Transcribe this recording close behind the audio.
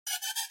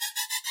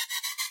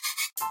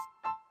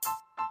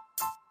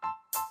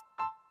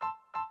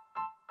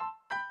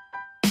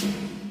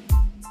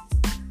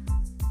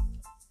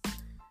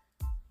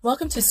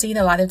Welcome to See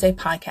the Light of Day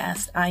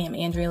podcast. I am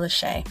Andrea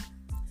Lachey.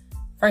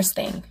 First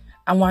thing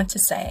I want to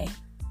say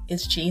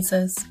is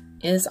Jesus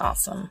is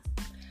awesome.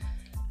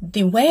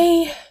 The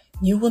way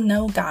you will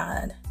know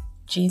God,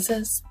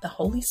 Jesus, the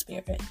Holy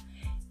Spirit,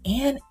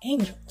 and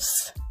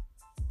angels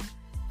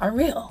are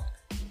real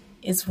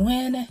is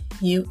when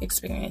you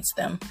experience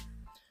them.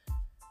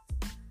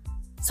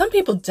 Some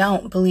people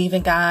don't believe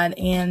in God,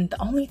 and the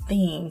only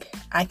thing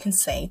I can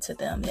say to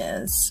them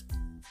is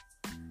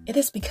it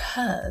is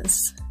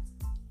because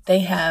they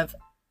have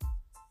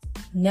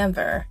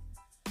never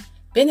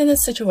been in a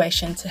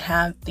situation to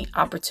have the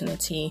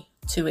opportunity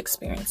to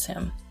experience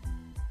Him.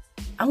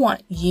 I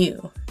want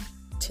you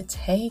to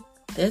take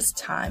this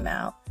time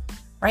out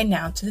right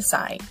now to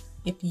decide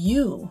if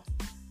you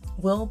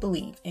will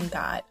believe in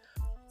God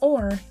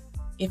or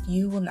if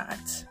you will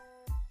not.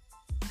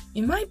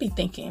 You might be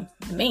thinking,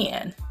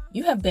 man,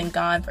 you have been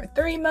gone for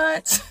 3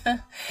 months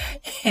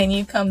and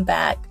you come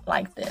back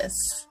like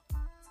this.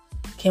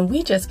 Can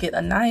we just get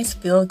a nice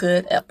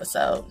feel-good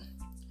episode?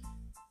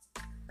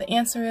 The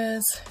answer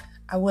is,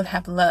 I would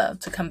have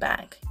loved to come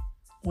back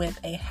with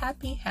a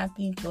happy,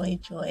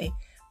 joy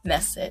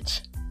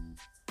message.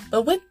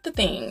 But with the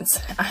things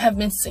I have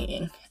been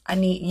seeing, I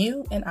need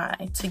you and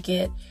I to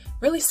get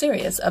really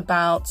serious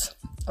about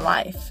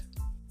life.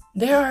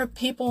 There are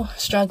people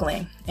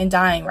struggling and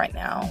dying right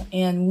now,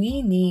 and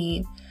we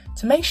need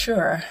to make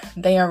sure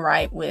they are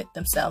right with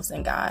themselves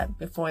and God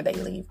before they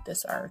leave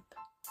this earth.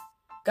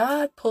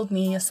 God pulled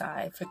me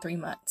aside for 3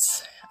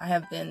 months. I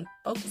have been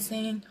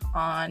focusing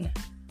on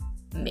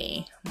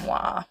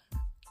moi.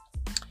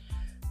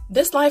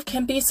 This life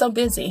can be so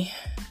busy,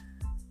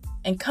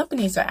 and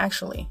companies are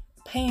actually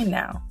paying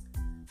now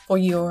for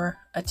your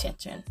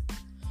attention.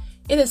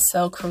 It is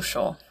so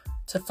crucial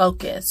to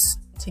focus,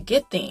 to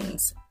get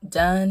things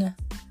done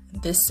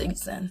this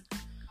season.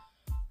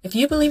 If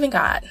you believe in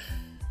God,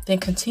 then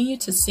continue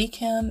to seek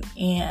Him,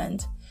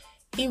 and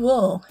He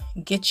will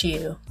get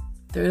you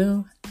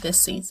through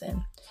this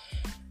season.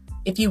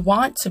 If you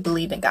want to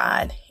believe in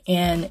God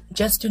and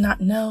just do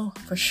not know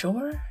for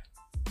sure,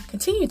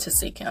 continue to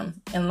seek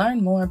Him and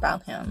learn more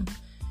about Him.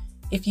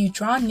 If you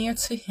draw near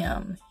to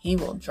Him, He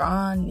will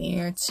draw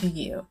near to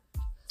you.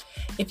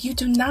 If you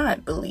do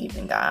not believe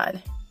in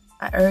God,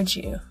 I urge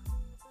you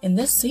in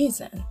this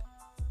season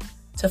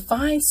to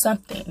find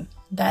something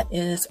that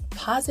is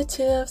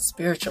positive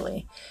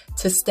spiritually,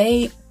 to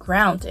stay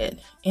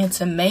grounded and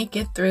to make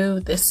it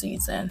through this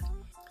season.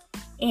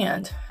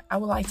 And I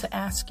would like to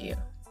ask you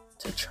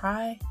to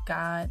try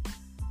God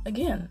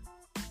again.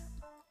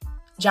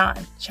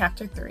 John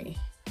chapter 3,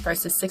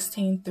 verses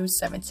 16 through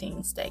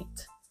 17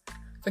 state,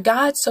 "For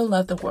God so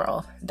loved the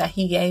world that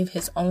He gave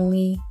His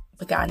only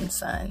begotten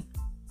Son,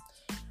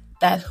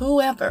 that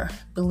whoever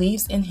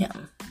believes in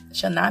Him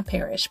shall not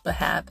perish but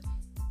have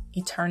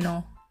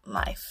eternal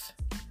life.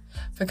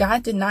 For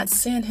God did not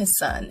send His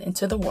Son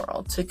into the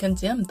world to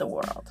condemn the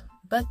world,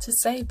 but to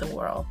save the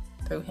world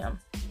through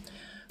Him."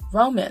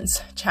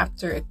 Romans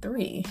chapter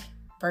 3,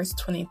 verse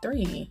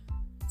 23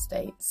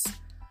 states,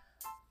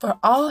 "For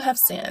all have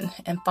sinned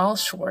and fall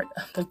short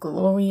of the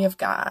glory of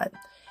God,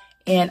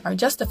 and are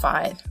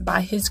justified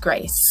by His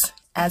grace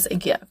as a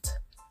gift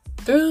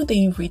through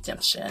the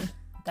redemption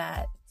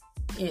that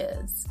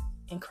is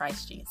in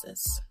Christ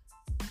Jesus."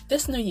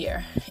 This new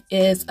year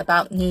is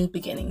about new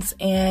beginnings,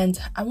 and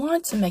I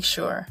want to make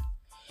sure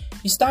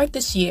you start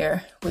this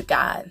year with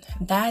God.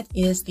 That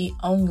is the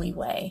only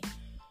way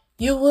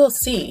you will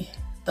see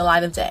the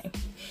light of day.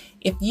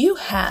 If you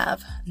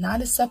have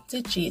not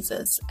accepted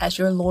Jesus as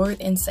your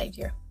Lord and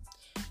Savior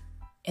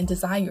and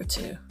desire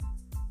to,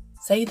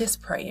 say this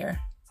prayer: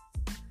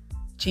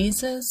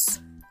 Jesus,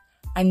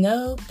 I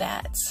know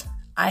that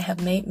I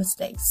have made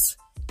mistakes,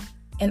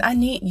 and I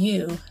need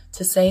you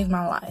to save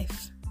my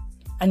life.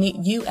 I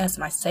need you as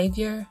my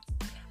Savior.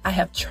 I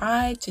have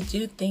tried to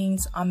do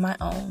things on my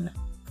own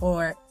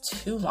for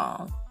too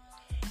long,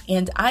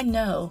 and I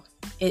know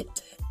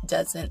it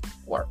doesn't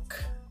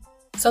work.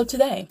 So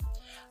today,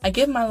 I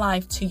give my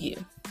life to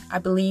you. I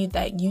believe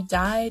that you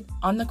died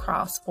on the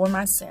cross for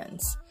my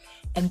sins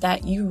and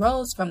that you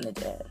rose from the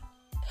dead.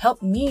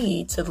 Help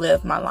me to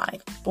live my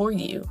life for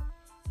you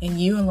and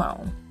you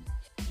alone.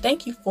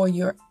 Thank you for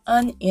your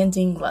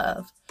unending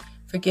love,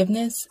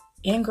 forgiveness,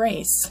 and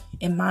grace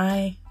in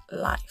my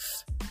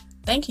life.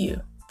 Thank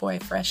you for a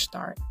fresh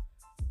start.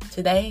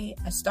 Today,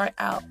 I start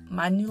out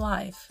my new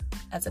life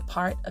as a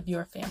part of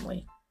your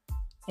family.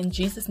 In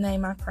Jesus'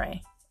 name I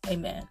pray.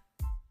 Amen.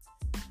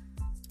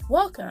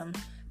 Welcome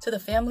to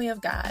the family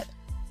of God.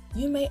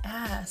 You may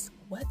ask,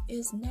 what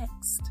is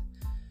next?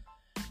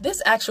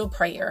 This actual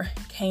prayer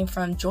came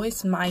from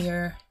Joyce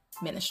Meyer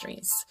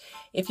Ministries.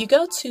 If you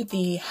go to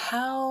the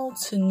How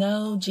to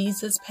Know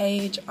Jesus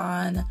page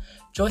on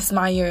Joyce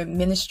Meyer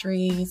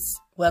Ministries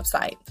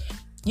website,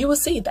 you will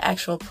see the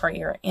actual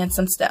prayer and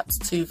some steps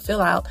to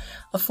fill out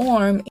a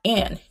form,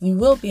 and you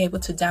will be able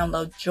to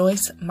download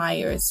Joyce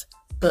Meyer's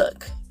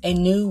book, A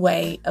New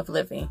Way of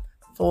Living,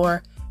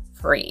 for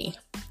free.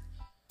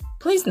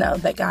 Please know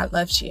that God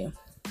loves you,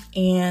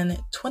 and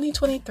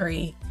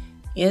 2023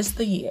 is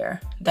the year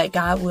that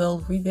God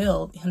will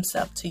reveal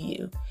himself to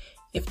you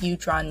if you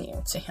draw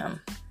near to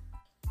him.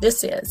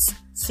 This is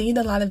See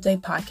the Light of Day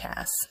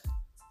podcast.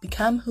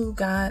 Become who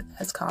God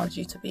has called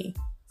you to be.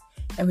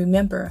 And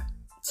remember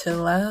to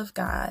love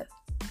God,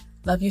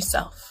 love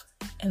yourself,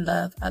 and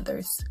love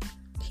others.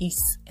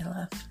 Peace and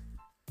love.